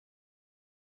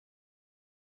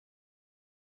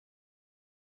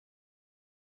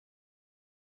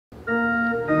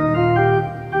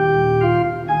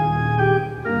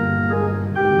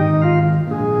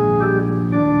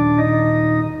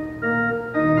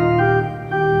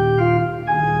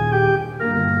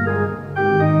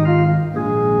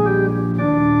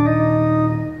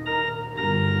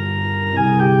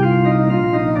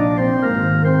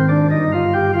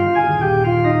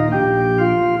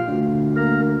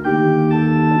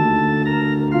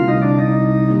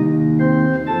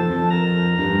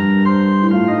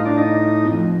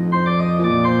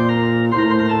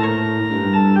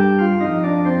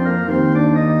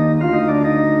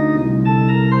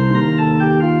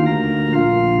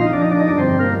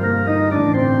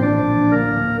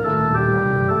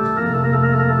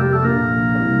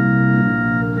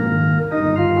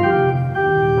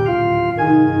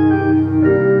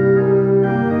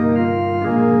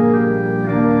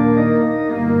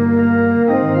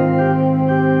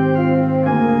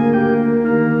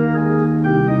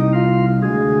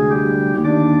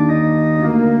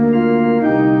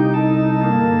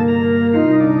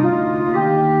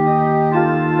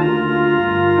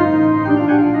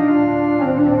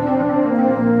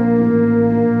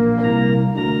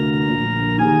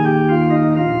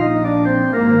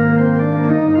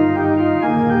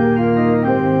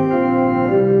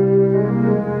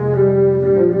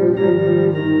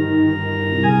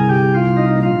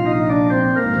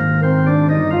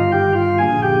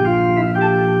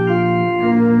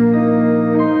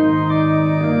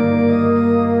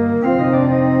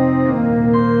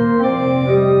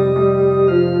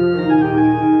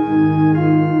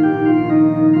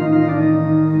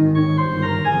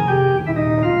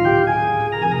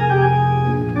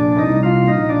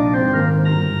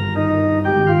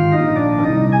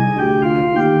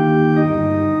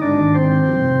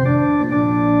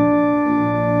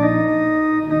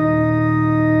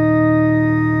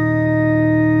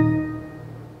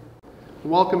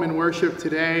welcome and worship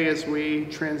today as we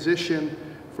transition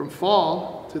from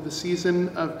fall to the season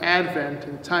of Advent,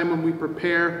 a time when we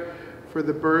prepare for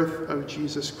the birth of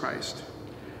Jesus Christ.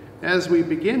 As we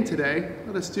begin today,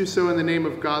 let us do so in the name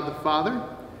of God the Father,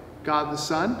 God the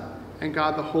Son, and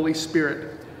God the Holy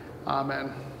Spirit.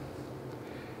 Amen.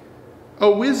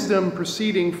 O wisdom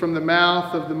proceeding from the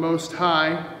mouth of the Most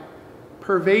High,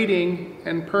 pervading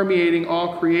and permeating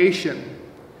all creation,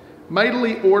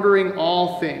 mightily ordering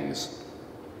all things,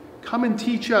 come and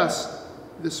teach us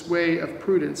this way of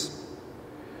prudence.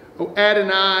 O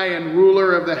Adonai and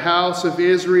ruler of the house of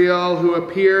Israel, who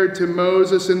appeared to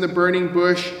Moses in the burning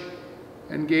bush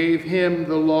and gave him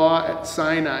the law at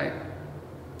Sinai,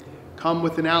 come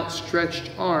with an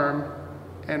outstretched arm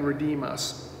and redeem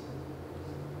us.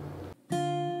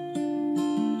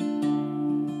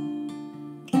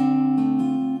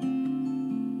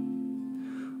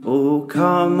 O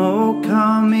come,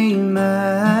 Emmanuel,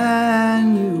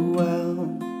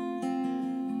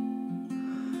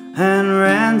 and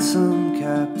ransom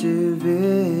captive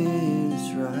Israel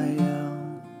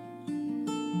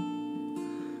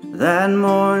that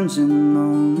mourns in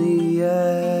lonely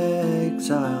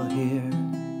exile here,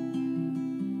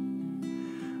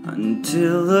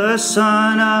 until the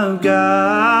Son of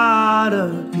God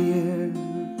appear.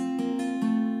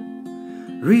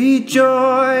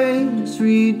 Rejoice,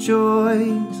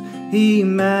 rejoice,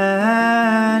 Emmanuel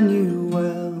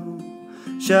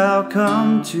shall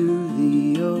come to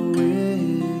thee, O Israel.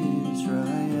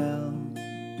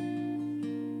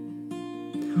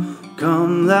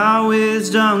 Come, thou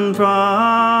wisdom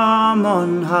from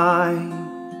on high,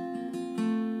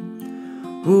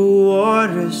 who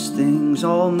orderest things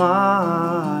almightily,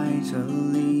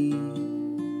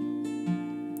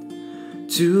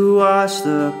 to us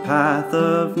the path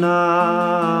of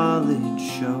knowledge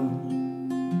show,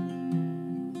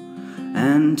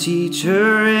 and teach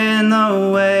her in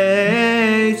the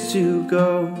ways to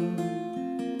go.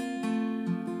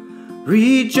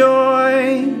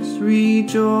 Rejoice,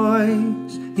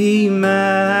 rejoice,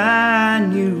 Emmanuel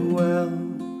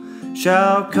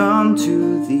shall come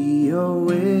to thee, O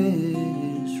Israel.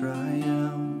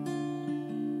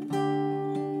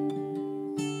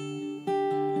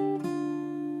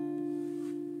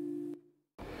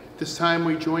 This time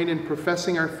we join in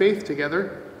professing our faith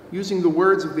together using the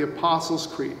words of the Apostles'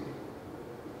 Creed.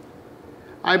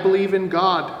 I believe in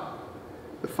God,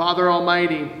 the Father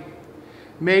Almighty,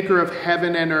 maker of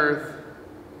heaven and earth,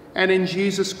 and in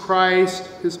Jesus Christ,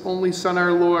 his only Son,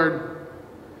 our Lord,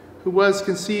 who was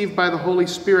conceived by the Holy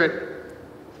Spirit,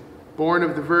 born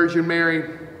of the Virgin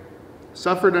Mary,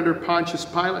 suffered under Pontius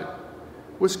Pilate,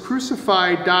 was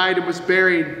crucified, died, and was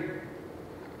buried.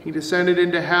 He descended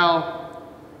into hell.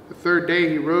 The third day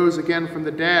he rose again from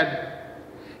the dead.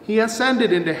 He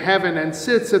ascended into heaven and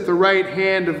sits at the right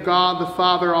hand of God the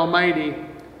Father Almighty.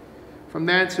 From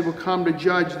thence he will come to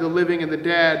judge the living and the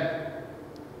dead.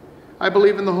 I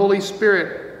believe in the Holy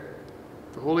Spirit,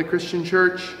 the Holy Christian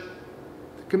Church,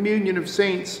 the communion of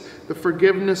saints, the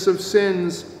forgiveness of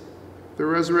sins, the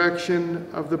resurrection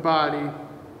of the body,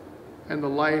 and the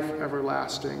life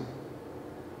everlasting.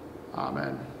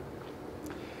 Amen.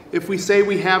 If we say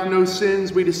we have no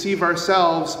sins, we deceive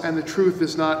ourselves, and the truth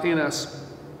is not in us.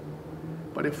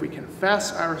 But if we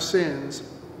confess our sins,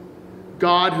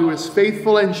 God, who is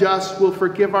faithful and just, will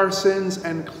forgive our sins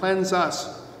and cleanse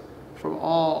us from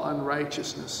all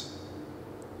unrighteousness.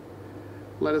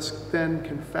 Let us then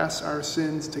confess our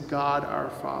sins to God our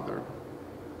Father.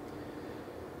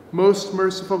 Most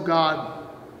merciful God,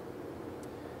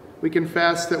 we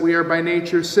confess that we are by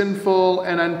nature sinful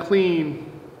and unclean.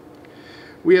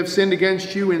 We have sinned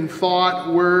against you in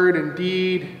thought, word, and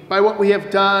deed, by what we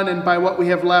have done and by what we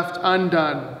have left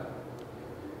undone.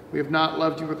 We have not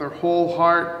loved you with our whole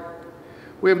heart.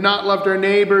 We have not loved our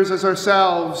neighbors as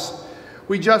ourselves.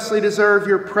 We justly deserve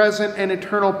your present and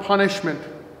eternal punishment.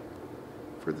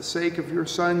 For the sake of your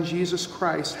Son, Jesus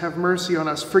Christ, have mercy on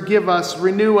us, forgive us,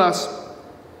 renew us,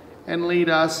 and lead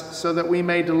us so that we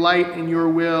may delight in your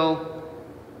will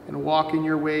and walk in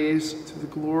your ways to the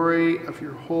glory of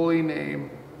your holy name.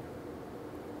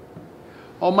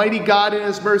 Almighty God in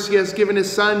his mercy has given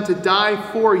his Son to die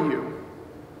for you,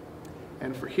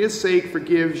 and for his sake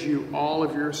forgives you all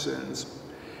of your sins.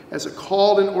 As a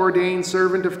called and ordained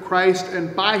servant of Christ,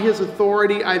 and by his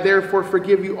authority, I therefore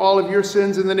forgive you all of your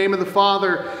sins in the name of the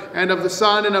Father, and of the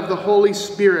Son, and of the Holy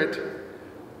Spirit.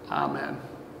 Amen.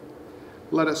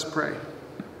 Let us pray.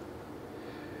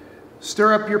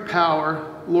 Stir up your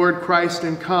power, Lord Christ,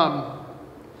 and come.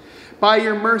 By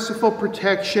your merciful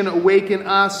protection, awaken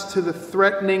us to the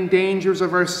threatening dangers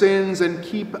of our sins and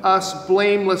keep us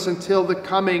blameless until the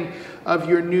coming of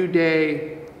your new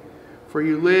day. For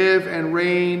you live and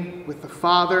reign with the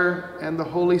Father and the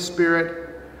Holy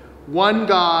Spirit, one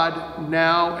God,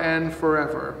 now and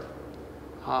forever.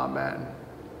 Amen.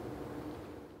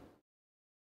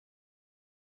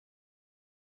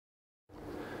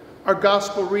 Our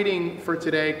gospel reading for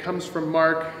today comes from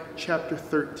Mark chapter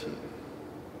 13.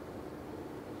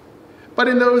 But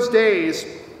in those days,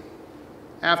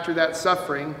 after that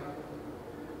suffering,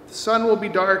 the sun will be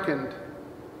darkened,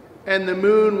 and the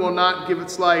moon will not give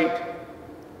its light,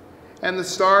 and the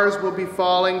stars will be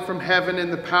falling from heaven,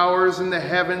 and the powers in the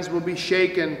heavens will be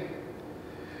shaken.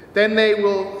 Then they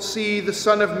will see the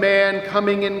Son of Man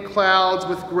coming in clouds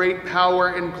with great power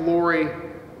and glory.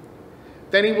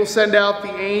 Then he will send out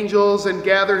the angels and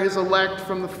gather his elect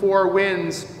from the four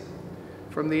winds,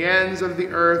 from the ends of the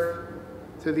earth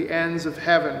to the ends of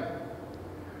heaven.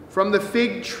 From the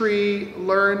fig tree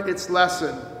learn its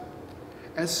lesson.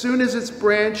 As soon as its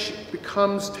branch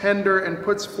becomes tender and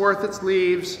puts forth its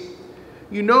leaves,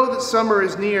 you know that summer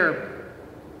is near.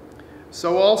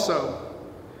 So also,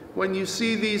 when you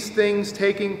see these things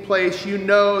taking place, you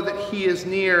know that he is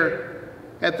near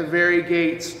at the very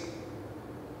gates.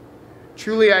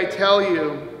 Truly I tell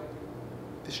you,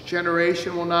 this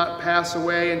generation will not pass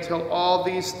away until all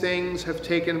these things have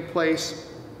taken place.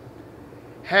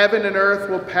 Heaven and earth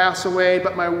will pass away,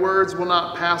 but my words will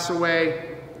not pass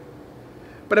away.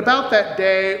 But about that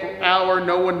day or hour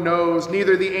no one knows,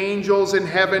 neither the angels in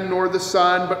heaven nor the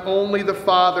Son, but only the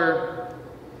Father.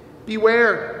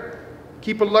 Beware,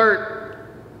 keep alert,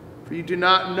 for you do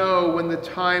not know when the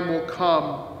time will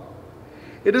come.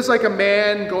 It is like a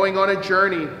man going on a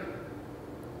journey,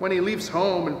 when he leaves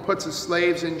home and puts his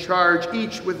slaves in charge,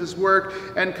 each with his work,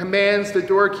 and commands the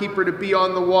doorkeeper to be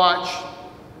on the watch.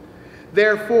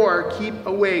 Therefore, keep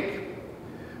awake,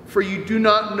 for you do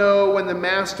not know when the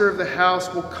master of the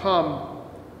house will come,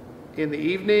 in the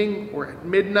evening, or at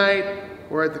midnight,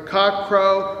 or at the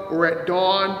cockcrow, or at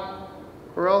dawn,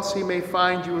 or else he may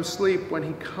find you asleep when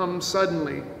he comes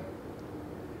suddenly.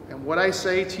 And what I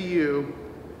say to you,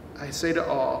 I say to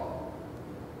all,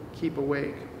 keep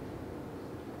awake.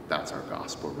 That's our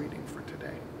gospel reading for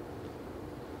today.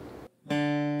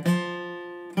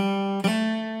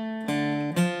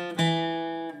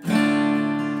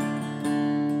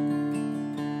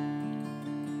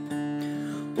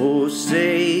 O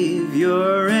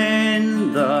Savior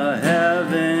in the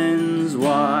heavens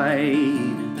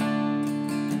wide,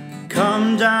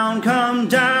 come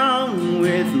down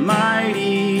with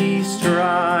mighty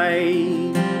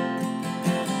stride.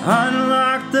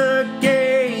 Unlock the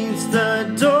gates,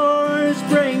 the doors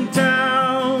break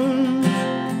down.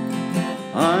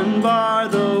 Unbar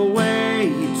the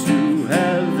way to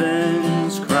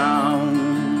heaven's crown.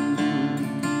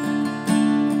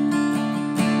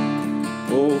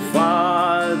 O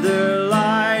Father,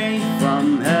 light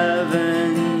from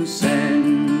heaven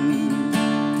send.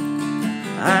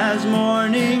 As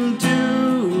morning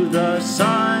dew the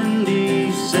sun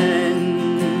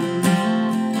descend.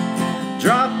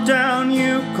 Drop down,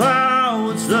 you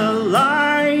clouds, the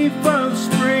life of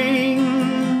spring.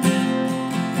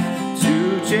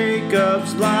 To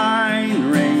Jacob's line,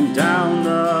 rain down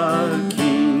the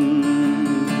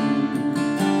King.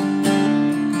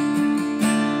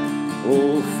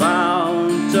 O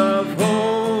fount of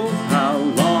hope, how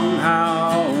long,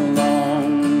 how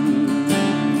long?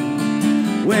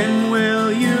 When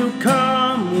will you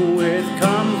come with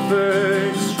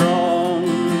comfort strong?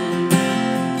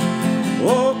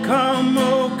 Oh come,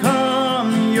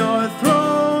 your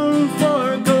throne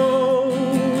forego.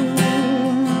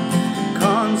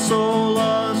 Console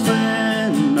us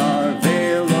in our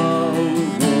veil of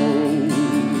woe.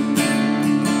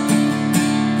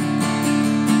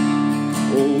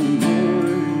 O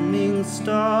morning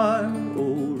star, O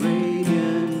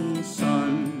radiant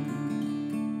sun,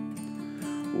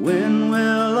 when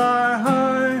will our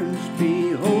hearts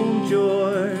behold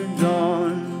your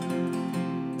dawn?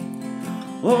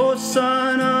 O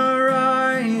sun,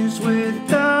 arise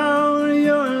without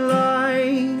your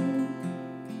light.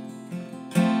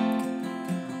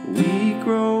 We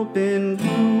grope in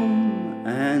gloom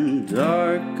and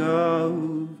dark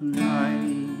of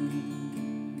night.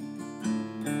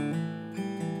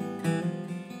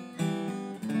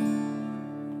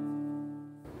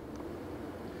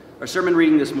 Our sermon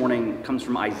reading this morning comes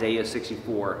from Isaiah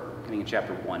 64, beginning in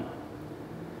chapter 1.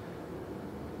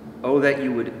 Oh, that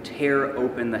you would tear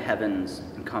open the heavens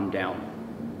and come down,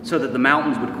 so that the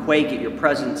mountains would quake at your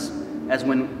presence, as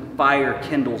when fire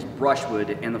kindles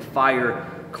brushwood and the fire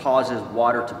causes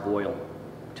water to boil,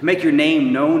 to make your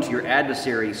name known to your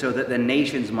adversary so that the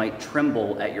nations might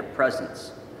tremble at your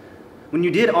presence. When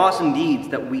you did awesome deeds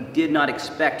that we did not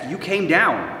expect, you came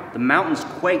down. The mountains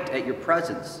quaked at your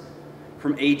presence.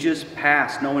 From ages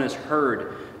past, no one has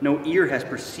heard, no ear has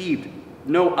perceived,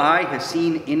 no eye has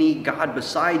seen any God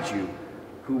besides you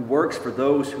who works for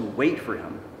those who wait for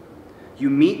him. You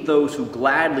meet those who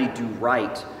gladly do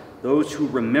right, those who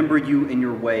remember you in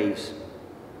your ways.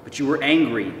 But you were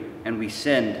angry, and we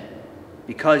sinned.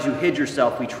 Because you hid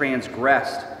yourself, we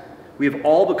transgressed. We have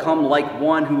all become like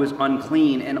one who is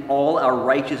unclean, and all our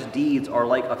righteous deeds are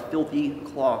like a filthy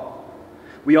cloth.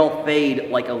 We all fade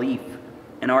like a leaf,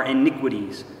 and our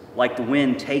iniquities, like the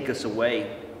wind, take us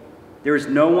away. There is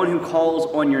no one who calls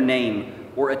on your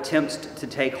name or attempts to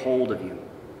take hold of you.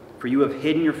 For you have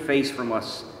hidden your face from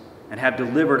us and have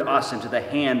delivered us into the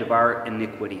hand of our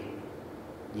iniquity.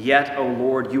 Yet, O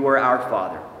Lord, you are our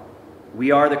Father. We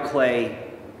are the clay,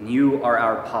 and you are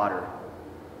our potter.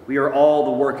 We are all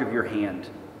the work of your hand.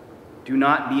 Do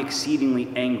not be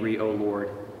exceedingly angry, O Lord,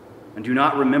 and do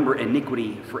not remember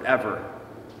iniquity forever.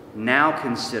 Now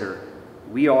consider,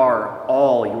 we are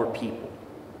all your people.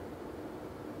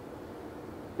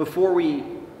 Before we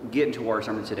get into our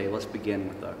sermon today, let's begin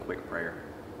with a quick prayer.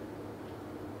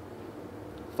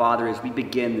 Father, as we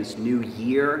begin this new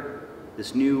year,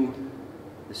 this new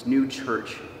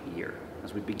church year,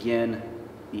 as we begin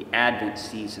the Advent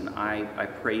season, I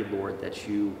pray, Lord, that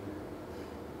you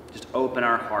just open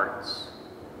our hearts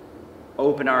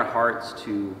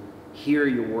to hear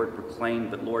your word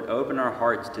proclaimed, but Lord, open our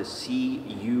hearts to see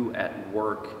you at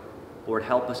work. Lord,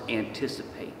 help us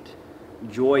anticipate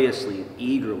joyously and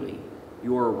eagerly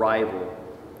your arrival,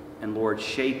 and Lord,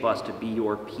 shape us to be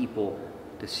your people,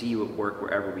 to see you at work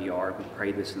wherever we are. We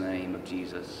pray this in the name of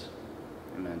Jesus.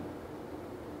 Amen.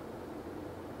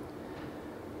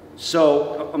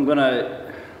 So I'm going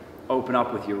to open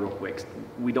up with you real quick.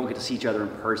 We don't get to see each other in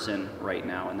person right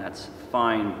now, and that's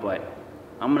fine, but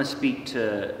I'm going to speak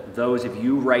to those of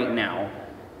you right now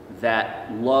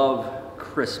that love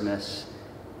Christmas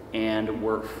and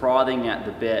were frothing at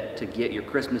the bit to get your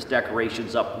Christmas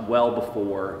decorations up well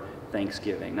before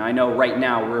Thanksgiving. Now, I know right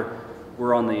now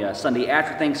we're on the Sunday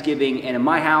after Thanksgiving, and in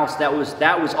my house that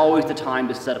was always the time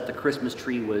to set up the Christmas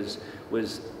tree, was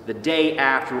the day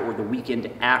after or the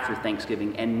weekend after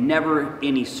Thanksgiving, and never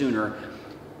any sooner.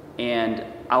 And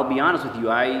I'll be honest with you,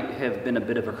 I have been a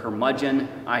bit of a curmudgeon.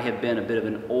 I have been a bit of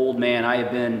an old man. I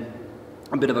have been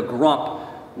a bit of a grump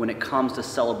when it comes to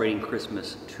celebrating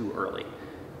Christmas too early.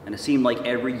 And it seemed like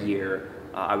every year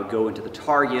I would go into the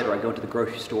Target or I'd go into the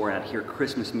grocery store and I'd hear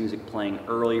Christmas music playing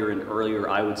earlier and earlier.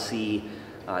 I would see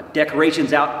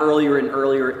decorations out earlier and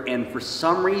earlier, and for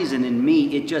some reason in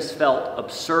me it just felt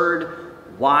absurd.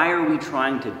 Why are we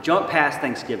trying to jump past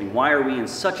Thanksgiving? Why are we in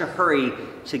such a hurry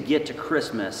to get to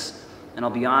Christmas? And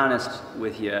I'll be honest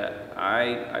with you,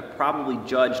 I probably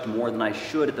judged more than I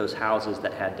should at those houses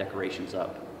that had decorations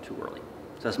up too early.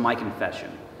 So that's my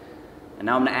confession. And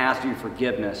now I'm going to ask for your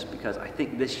forgiveness, because I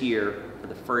think this year, for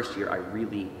the first year, I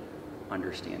really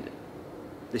understand it.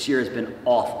 This year has been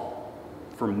awful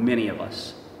for many of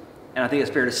us. And I think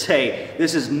it's fair to say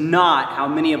this is not how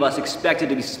many of us expected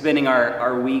to be spending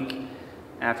our week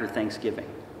after Thanksgiving.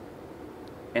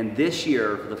 And this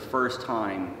year, for the first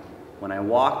time, when I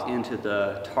walked into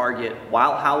the Target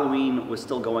while Halloween was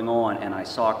still going on and I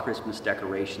saw Christmas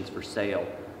decorations for sale,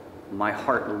 my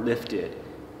heart lifted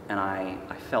and I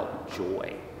felt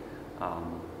joy.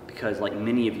 Because like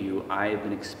many of you, I have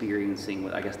been experiencing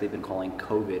what I guess they've been calling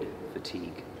COVID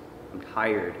fatigue. I'm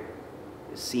tired.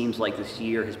 It seems like this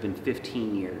year has been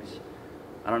 15 years.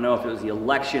 I don't know if it was the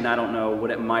election. I don't know what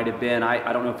it might have been.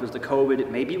 I don't know if it was the COVID.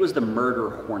 Maybe it was the murder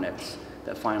hornets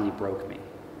that finally broke me.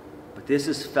 But this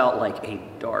has felt like a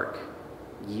dark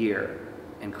year,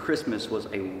 and Christmas was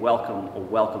a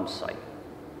welcome sight.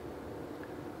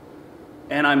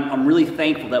 And I'm really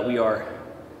thankful that we are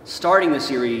starting the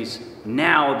series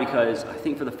now, because I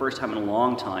think for the first time in a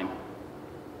long time,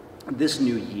 this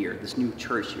new year, this new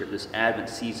church year, this Advent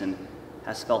season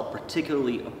has felt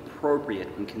particularly appropriate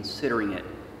in considering it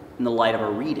in the light of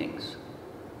our readings.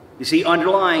 You see,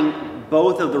 underlying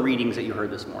both of the readings that you heard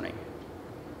this morning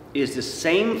is the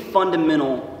same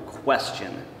fundamental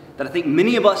question that I think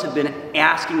many of us have been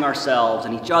asking ourselves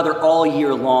and each other all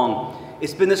year long.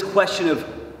 It's been this question of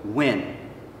when.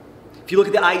 If you look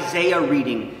at the Isaiah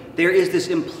reading, there is this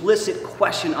implicit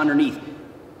question underneath.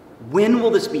 When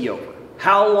will this be over?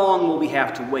 How long will we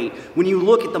have to wait? When you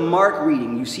look at the Mark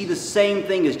reading, you see the same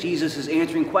thing as Jesus is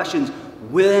answering questions.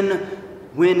 When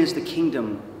is the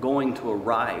kingdom going to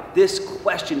arrive? This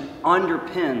question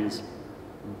underpins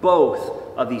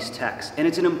both of these texts, and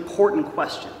it's an important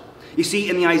question. You see,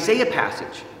 in the Isaiah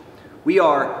passage, we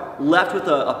are left with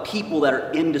a people that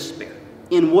are in despair,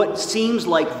 in what seems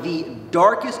like the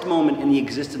darkest moment in the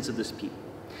existence of this people.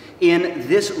 In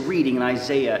this reading in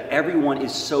Isaiah, everyone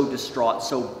is so distraught,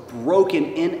 so broken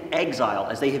in exile,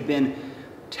 as they have been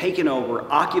taken over,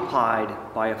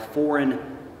 occupied by a foreign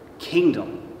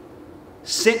kingdom,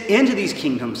 sent into these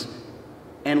kingdoms,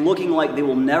 and looking like they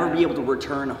will never be able to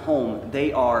return home.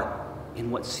 They are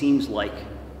in what seems like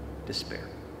despair.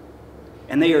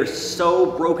 And they are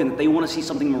so broken that they want to see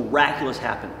something miraculous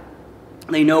happen.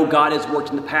 They know God has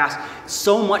worked in the past,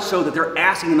 so much so that they're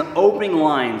asking in the opening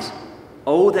lines,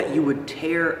 "Oh, that you would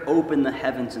tear open the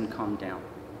heavens and come down."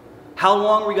 How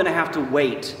long are we going to have to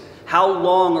wait? How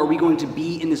long are we going to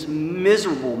be in this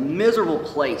miserable, miserable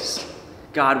place?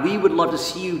 God, we would love to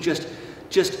see you just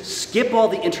skip all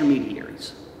the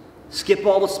intermediaries. Skip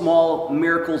all the small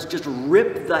miracles. Just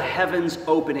rip the heavens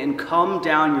open and come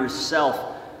down yourself,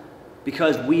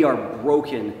 because we are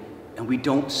broken and we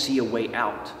don't see a way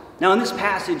out. Now, in this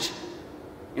passage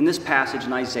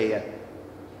in Isaiah,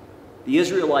 the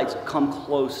Israelites come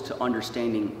close to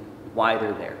understanding why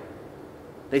they're there.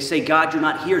 They say, "God, you're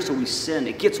not here, so we sin.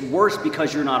 It gets worse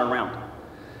because you're not around."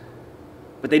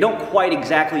 But they don't quite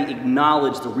exactly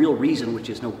acknowledge the real reason, which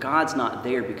is, no, God's not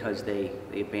there because they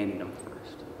abandoned him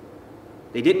first.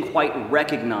 They didn't quite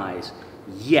recognize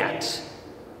yet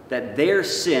that their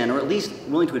sin, or at least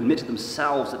willing to admit to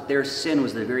themselves that their sin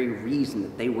was the very reason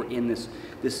that they were in this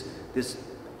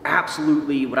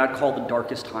absolutely, what I'd call the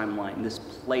darkest timeline, this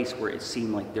place where it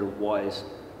seemed like there was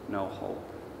no hope.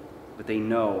 But they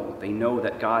know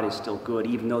that God is still good,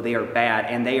 even though they are bad,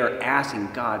 and they are asking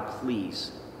God,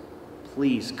 please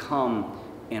come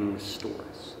and restore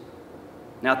us.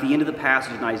 Now, at the end of the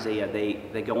passage in Isaiah,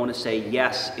 they go on to say,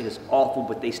 yes, it is awful,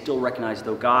 but they still recognize,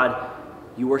 though, God,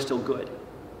 you are still good.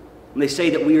 When they say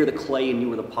that we are the clay and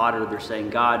you are the potter, they're saying,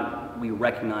 God, we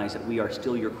recognize that we are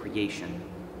still your creation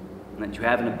and that you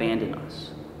haven't abandoned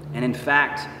us. And in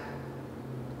fact,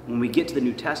 when we get to the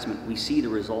New Testament, we see the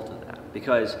result of that,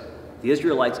 because the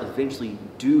Israelites eventually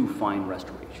do find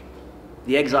restoration.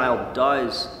 The exile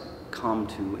does come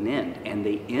to an end, and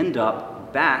they end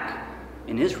up back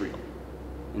in Israel.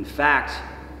 In fact,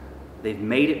 they've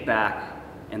made it back,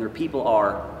 and their people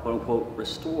are, quote-unquote,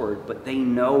 restored, but they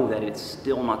know that it's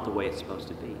still not the way it's supposed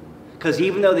to be. Because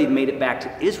even though they've made it back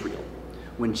to Israel,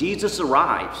 when Jesus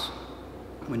arrives,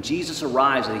 and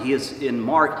he is in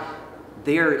Mark,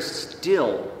 they are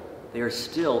still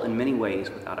in many ways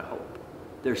without a hope.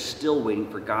 They're still waiting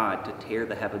for God to tear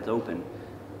the heavens open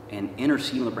and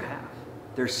intercede on their behalf.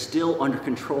 They're still under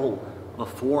control of a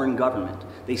foreign government.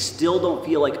 They still don't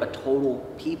feel like a total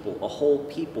people, a whole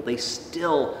people. They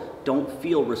still don't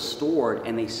feel restored,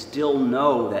 and they still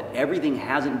know that everything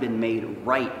hasn't been made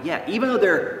right yet. Even though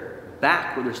they're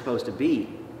back where they're supposed to be,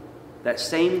 that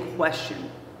same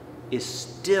question is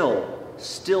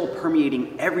still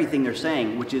permeating everything they're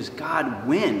saying, which is, God,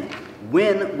 when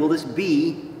will this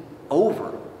be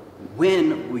over?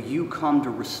 When will you come to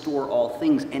restore all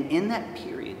things? And in that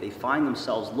period, they find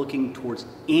themselves looking towards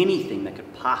anything that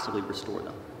could possibly restore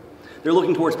them. They're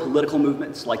looking towards political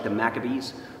movements like the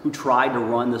Maccabees, who tried to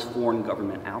run this foreign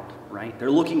government out, right?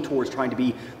 They're looking towards trying to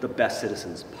be the best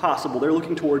citizens possible. They're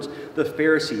looking towards the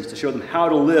Pharisees to show them how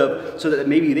to live so that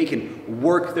maybe they can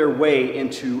work their way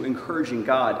into encouraging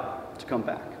God to come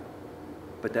back.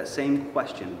 But that same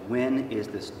question, when is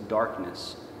this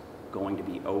darkness going to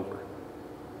be over?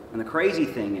 And the crazy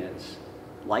thing is,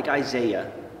 like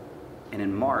Isaiah and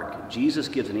in Mark, Jesus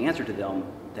gives an answer to them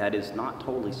that is not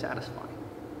totally satisfying.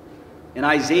 In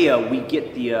Isaiah, we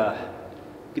get the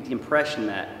impression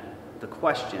that the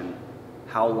question,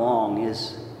 how long,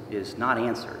 is not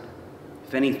answered.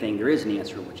 If anything, there is an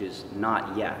answer, which is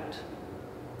not yet.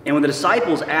 And when the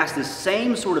disciples ask this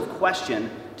same sort of question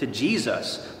to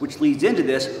Jesus, which leads into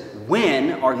this,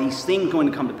 when are these things going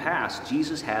to come to pass?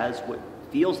 Jesus has what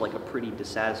feels like a pretty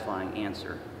dissatisfying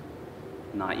answer.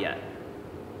 Not yet.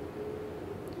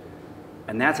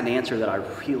 And that's an answer that I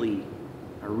really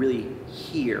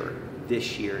hear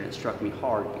this year, and it struck me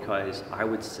hard, because I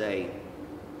would say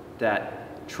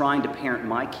that trying to parent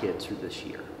my kids through this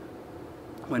year,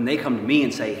 when they come to me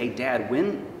and say, hey, Dad,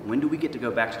 when do we get to go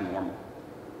back to normal?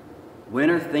 When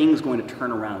are things going to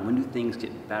turn around? When do things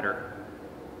get better?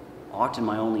 Often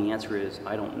my only answer is,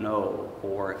 I don't know.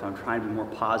 Or if I'm trying to be more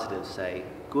positive, say,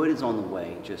 good is on the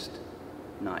way, just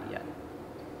not yet.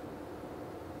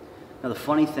 Now, the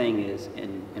funny thing is,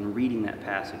 in reading that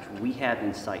passage, we have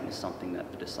insight into something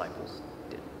that the disciples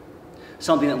did.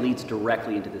 Something that leads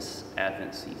directly into this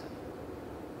Advent season.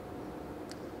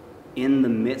 in the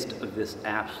midst of this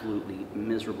absolutely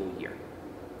miserable year,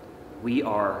 we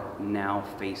are now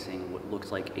facing what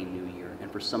looks like a new year.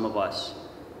 And for some of us,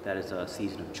 that is a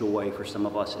season of joy. For some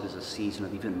of us, it is a season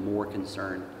of even more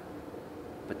concern.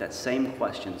 But that same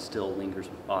question still lingers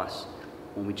with us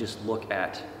when we just look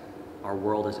at our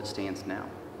world as it stands now.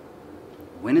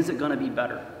 When is it going to be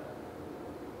better?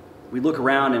 We look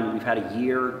around and we've had a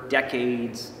year,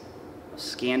 decades of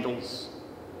scandals,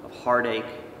 of heartache,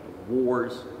 of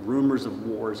wars, rumors of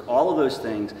wars, all of those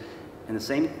things. And the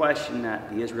same question that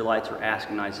the Israelites were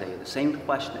asking in Isaiah, the same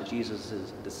question that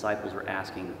Jesus' disciples were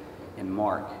asking in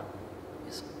Mark,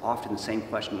 is often the same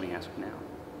question we ask now.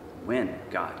 When,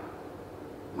 God?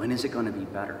 When is it going to be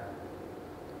better?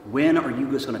 When are you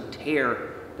just going to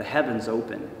tear the heavens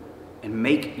open and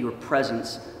make your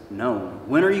presence known?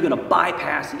 When are you going to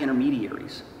bypass the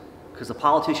intermediaries? Because the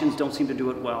politicians don't seem to do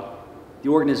it well. The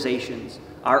organizations,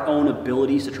 our own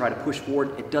abilities to try to push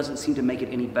forward, it doesn't seem to make it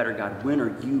any better, God. When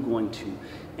are you going to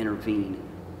intervene?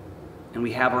 And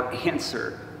we have our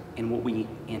answer in what we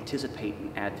anticipate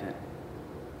in Advent.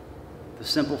 The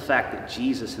simple fact that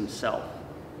Jesus himself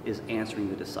is answering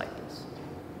the disciples.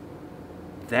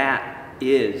 That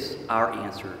is our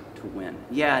answer to when.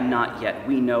 Yeah, not yet.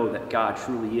 We know that God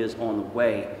truly is on the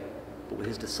way. But what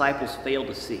his disciples failed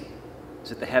to see is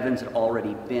that the heavens had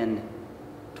already been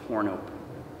torn open.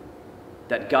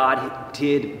 That God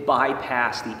did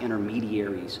bypass the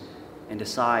intermediaries and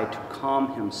decide to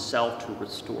come himself to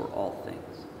restore all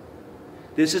things.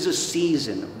 This is a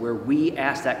season where we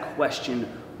ask that question,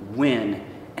 when,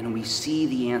 and we see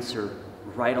the answer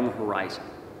right on the horizon.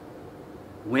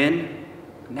 When?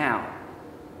 Now.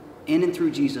 In and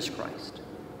through Jesus Christ.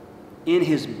 In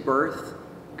his birth,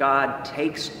 God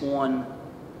takes on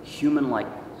human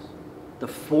likeness, the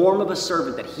form of a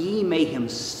servant, that he may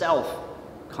himself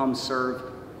come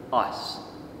serve us,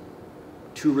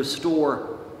 to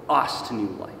restore us to new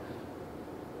life.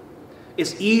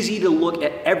 It's easy to look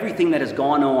at everything that has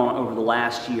gone on over the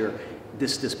last year,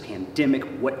 this pandemic,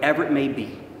 whatever it may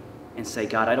be, and say,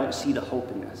 God, I don't see the hope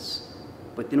in this.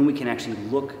 But then we can actually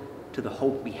look to the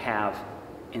hope we have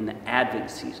in the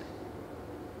Advent season.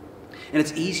 And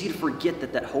it's easy to forget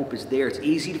that that hope is there. It's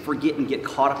easy to forget and get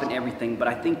caught up in everything, but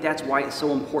I think that's why it's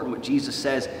so important what Jesus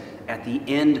says at the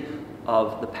end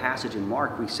of the passage in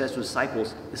Mark, where he says to his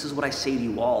disciples, this is what I say to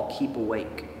you all, keep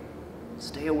awake.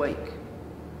 Stay awake.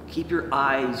 Keep your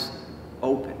eyes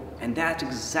open. And that's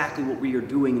exactly what we are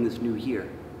doing in this new year.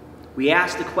 We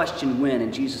ask the question when,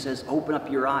 and Jesus says, open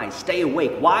up your eyes, stay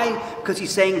awake. Why? Because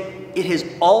he's saying, it has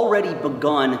already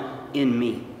begun in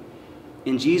me.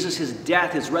 In Jesus, his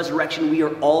death, his resurrection, we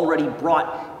are already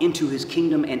brought into his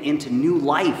kingdom and into new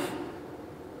life.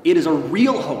 It is a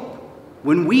real hope.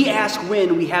 When we ask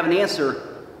when, we have an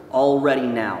answer already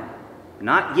now.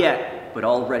 Not yet, but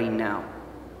already now.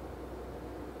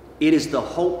 It is the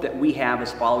hope that we have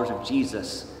as followers of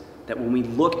Jesus, that when we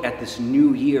look at this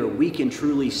new year, we can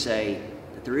truly say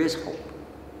that there is hope.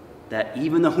 That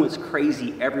even though it's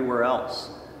crazy everywhere else,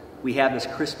 we have this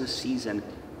Christmas season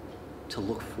to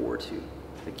look forward to.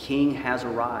 The King has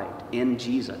arrived in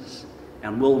Jesus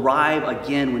and will arrive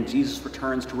again when Jesus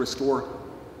returns to restore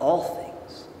all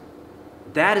things.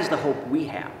 That is the hope we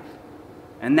have.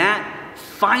 And that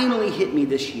finally hit me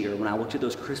this year when I looked at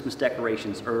those Christmas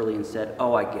decorations early and said,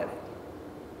 oh, I get it.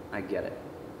 I get it.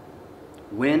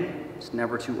 When? It's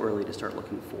never too early to start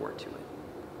looking forward to it.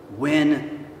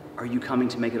 When are you coming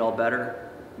to make it all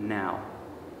better? Now.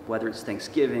 Whether it's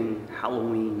Thanksgiving,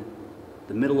 Halloween,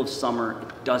 the middle of summer,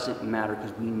 it doesn't matter,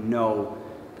 because we know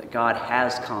that God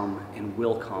has come and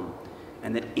will come,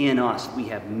 and that in us we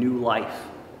have new life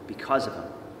because of him.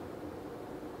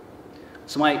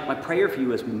 So my prayer for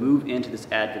you as we move into this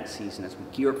Advent season, as we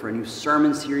gear up for a new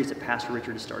sermon series that Pastor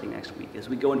Richard is starting next week, as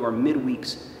we go into our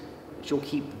midweeks, that you'll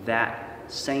keep that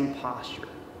same posture,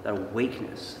 that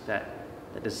awakeness, that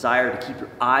desire to keep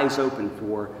your eyes open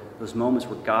for those moments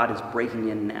where God is breaking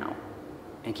in now,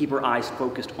 and keep our eyes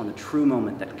focused on the true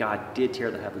moment that God did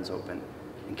tear the heavens open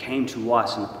and came to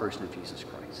us in the person of Jesus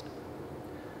Christ.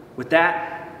 With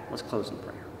that, let's close in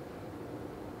prayer.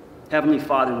 Heavenly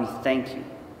Father, we thank you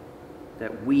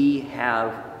that we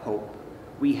have hope.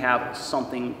 We have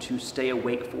something to stay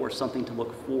awake for, something to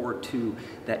look forward to,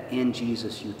 that in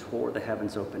Jesus you tore the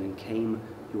heavens open and came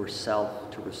yourself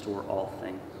to restore all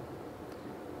things.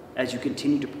 As you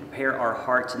continue to prepare our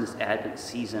hearts in this Advent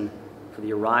season for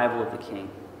the arrival of the King,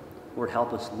 Lord,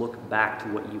 help us look back to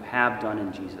what you have done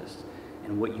in Jesus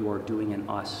and what you are doing in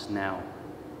us now.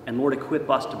 And Lord, equip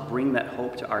us to bring that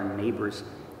hope to our neighbors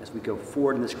as we go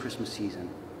forward in this Christmas season,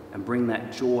 and bring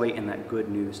that joy and that good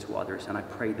news to others. And I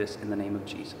pray this in the name of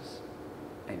Jesus.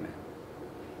 Amen.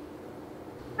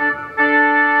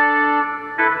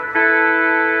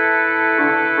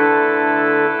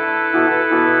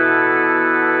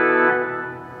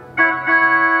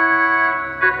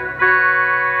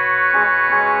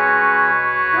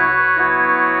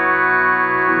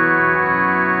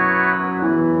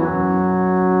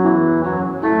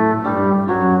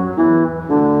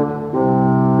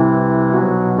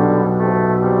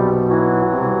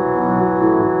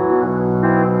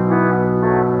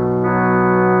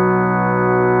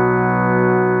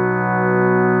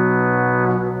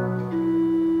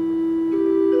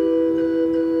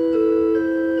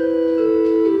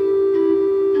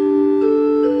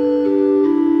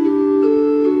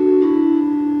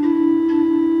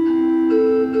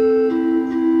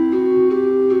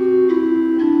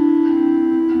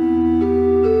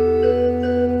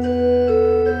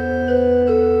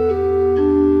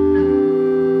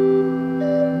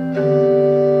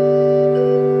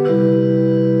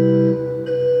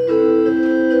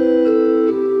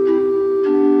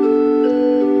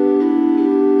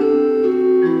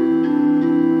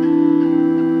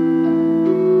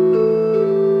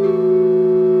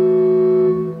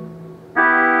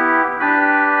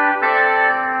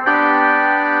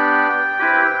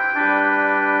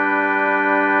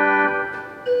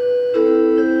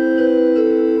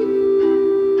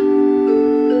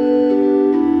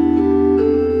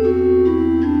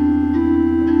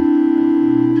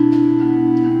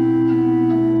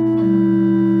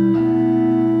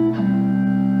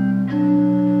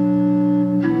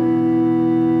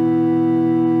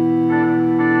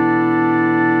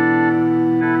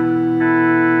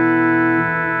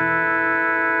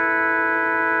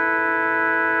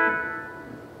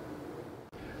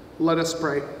 us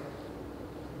pray.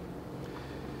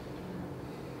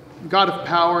 God of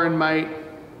power and might,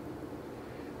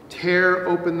 tear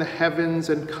open the heavens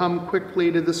and come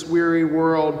quickly to this weary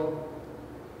world.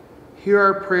 Hear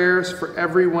our prayers for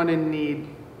everyone in need.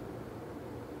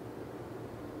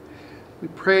 We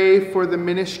pray for the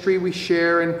ministry we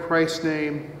share in Christ's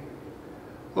name.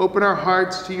 Open our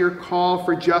hearts to your call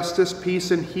for justice,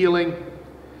 peace, and healing.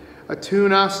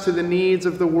 Attune us to the needs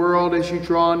of the world as you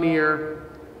draw near.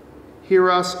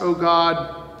 Hear us, O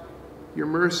God. Your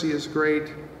mercy is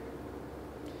great.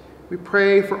 We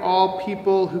pray for all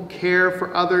people who care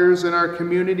for others in our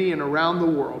community and around the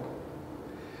world.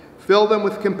 Fill them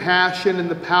with compassion and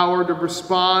the power to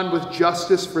respond with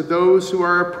justice for those who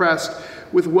are oppressed,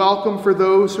 with welcome for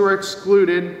those who are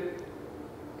excluded,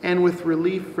 and with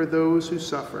relief for those who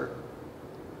suffer.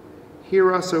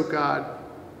 Hear us, O God.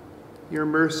 Your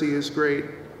mercy is great.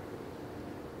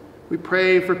 We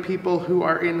pray for people who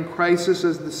are in crisis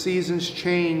as the seasons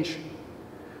change,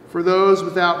 for those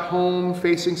without home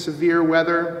facing severe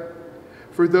weather,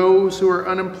 for those who are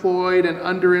unemployed and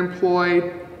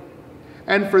underemployed,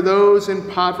 and for those in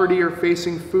poverty or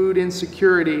facing food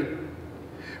insecurity.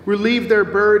 Relieve their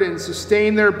burdens,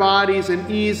 sustain their bodies, and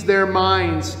ease their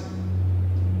minds.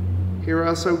 Hear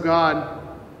us, O God.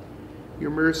 Your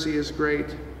mercy is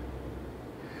great.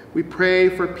 We pray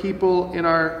for people in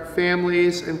our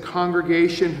families and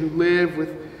congregation who live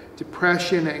with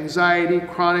depression, anxiety,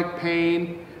 chronic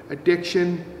pain,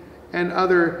 addiction, and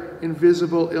other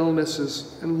invisible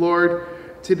illnesses. And Lord,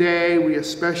 today we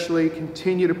especially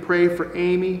continue to pray for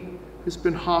Amy, who's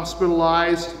been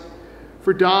hospitalized,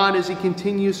 for Don as he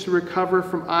continues to recover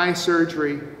from eye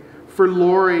surgery, for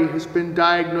Lori, who's been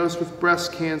diagnosed with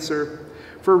breast cancer,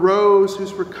 for Rose,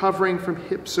 who's recovering from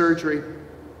hip surgery,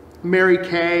 Mary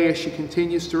Kay as she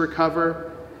continues to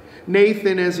recover,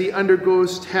 Nathan as he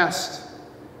undergoes tests,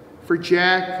 for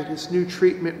Jack that his new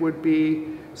treatment would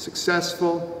be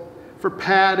successful, for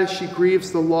Pat as she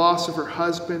grieves the loss of her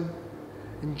husband,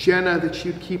 and Jenna that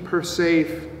you'd keep her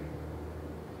safe.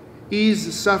 Ease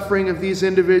the suffering of these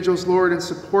individuals, Lord, and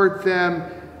support them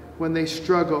when they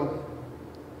struggle.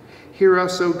 Hear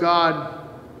us, O God.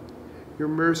 Your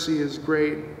mercy is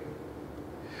great.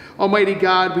 Almighty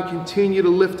God, we continue to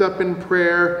lift up in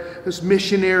prayer as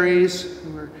missionaries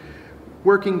who are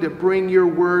working to bring your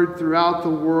word throughout the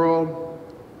world.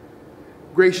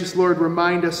 Gracious Lord,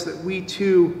 remind us that we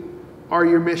too are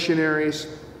your missionaries.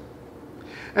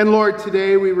 And Lord,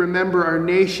 today we remember our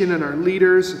nation and our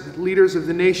leaders, the leaders of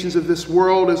the nations of this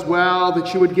world as well,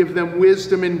 that you would give them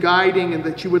wisdom in guiding and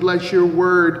that you would let your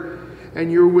word and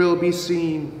your will be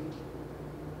seen.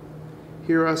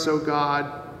 Hear us, O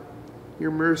God.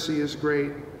 Your mercy is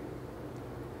great.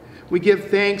 We give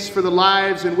thanks for the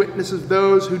lives and witness of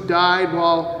those who died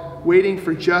while waiting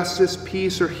for justice,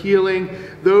 peace, or healing,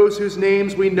 those whose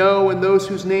names we know and those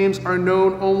whose names are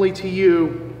known only to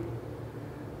you.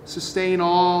 Sustain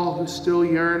all who still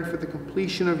yearn for the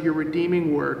completion of your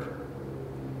redeeming work.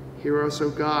 Hear us, O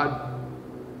God.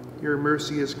 Your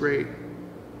mercy is great.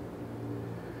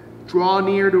 Draw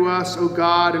near to us, O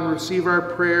God, and receive our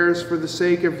prayers for the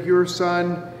sake of your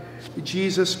Son,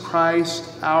 Jesus Christ,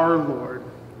 our Lord.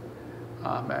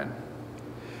 Amen.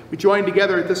 We join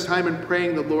together at this time in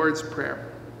praying the Lord's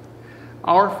Prayer.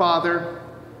 Our Father,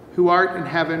 who art in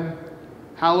heaven,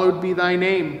 hallowed be thy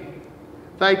name.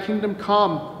 Thy kingdom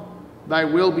come, thy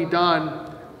will be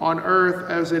done, on earth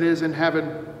as it is in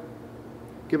heaven.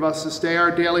 Give us this day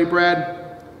our daily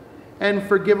bread, and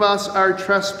forgive us our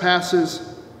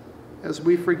trespasses, as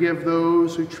we forgive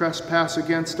those who trespass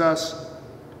against us.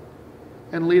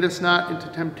 And lead us not into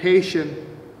temptation,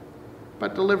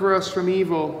 but deliver us from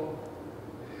evil.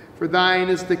 For thine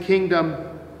is the kingdom,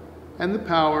 and the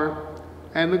power,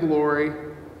 and the glory,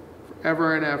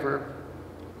 forever and ever.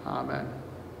 Amen.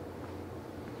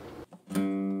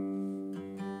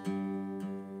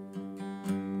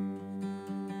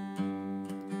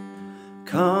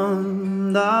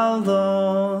 Come, thou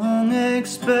long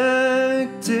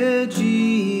expected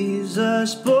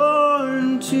Jesus,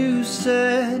 born to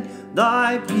set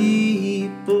thy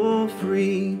people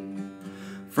free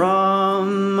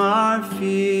from our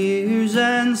fears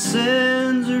and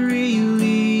sins.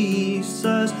 Release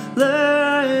us,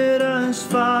 let us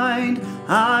find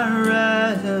our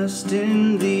rest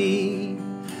in thee.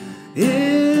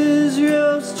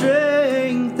 Israel's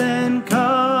strength and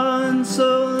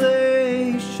consolation,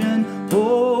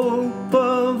 hope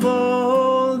of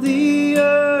all the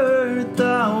earth,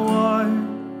 thou art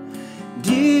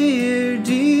dear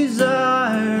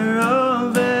desire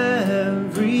of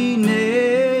every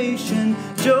nation,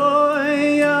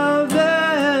 joy of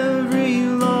every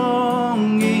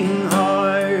longing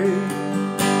heart.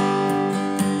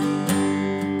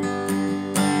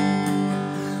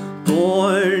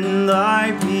 born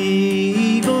thy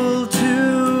people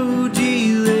to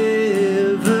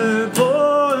deliver,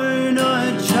 born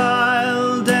a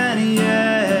child and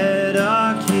yet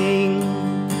a king,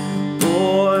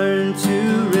 born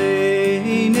to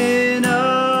reign in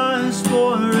us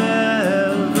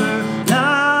forever.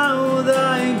 Now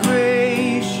thy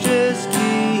gracious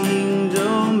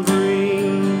kingdom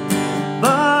bring,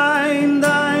 bind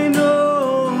thine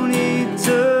own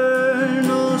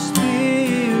eternal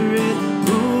Spirit,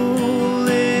 rule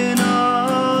in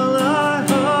all our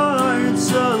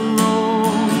hearts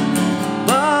alone.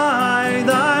 By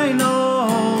thine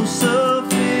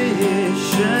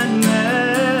all-sufficient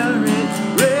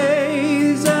merit,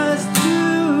 raise us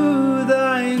to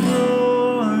thy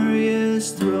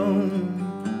glorious throne.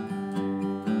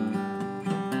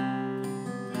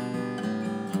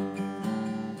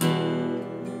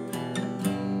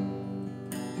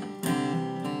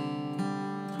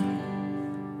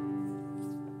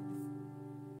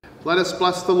 Let us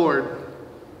bless the Lord.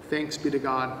 Thanks be to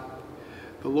God.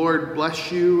 The Lord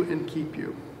bless you and keep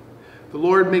you. The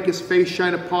Lord make his face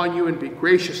shine upon you and be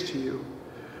gracious to you.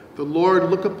 The Lord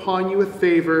look upon you with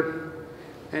favor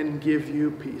and give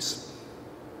you peace.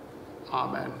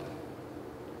 Amen.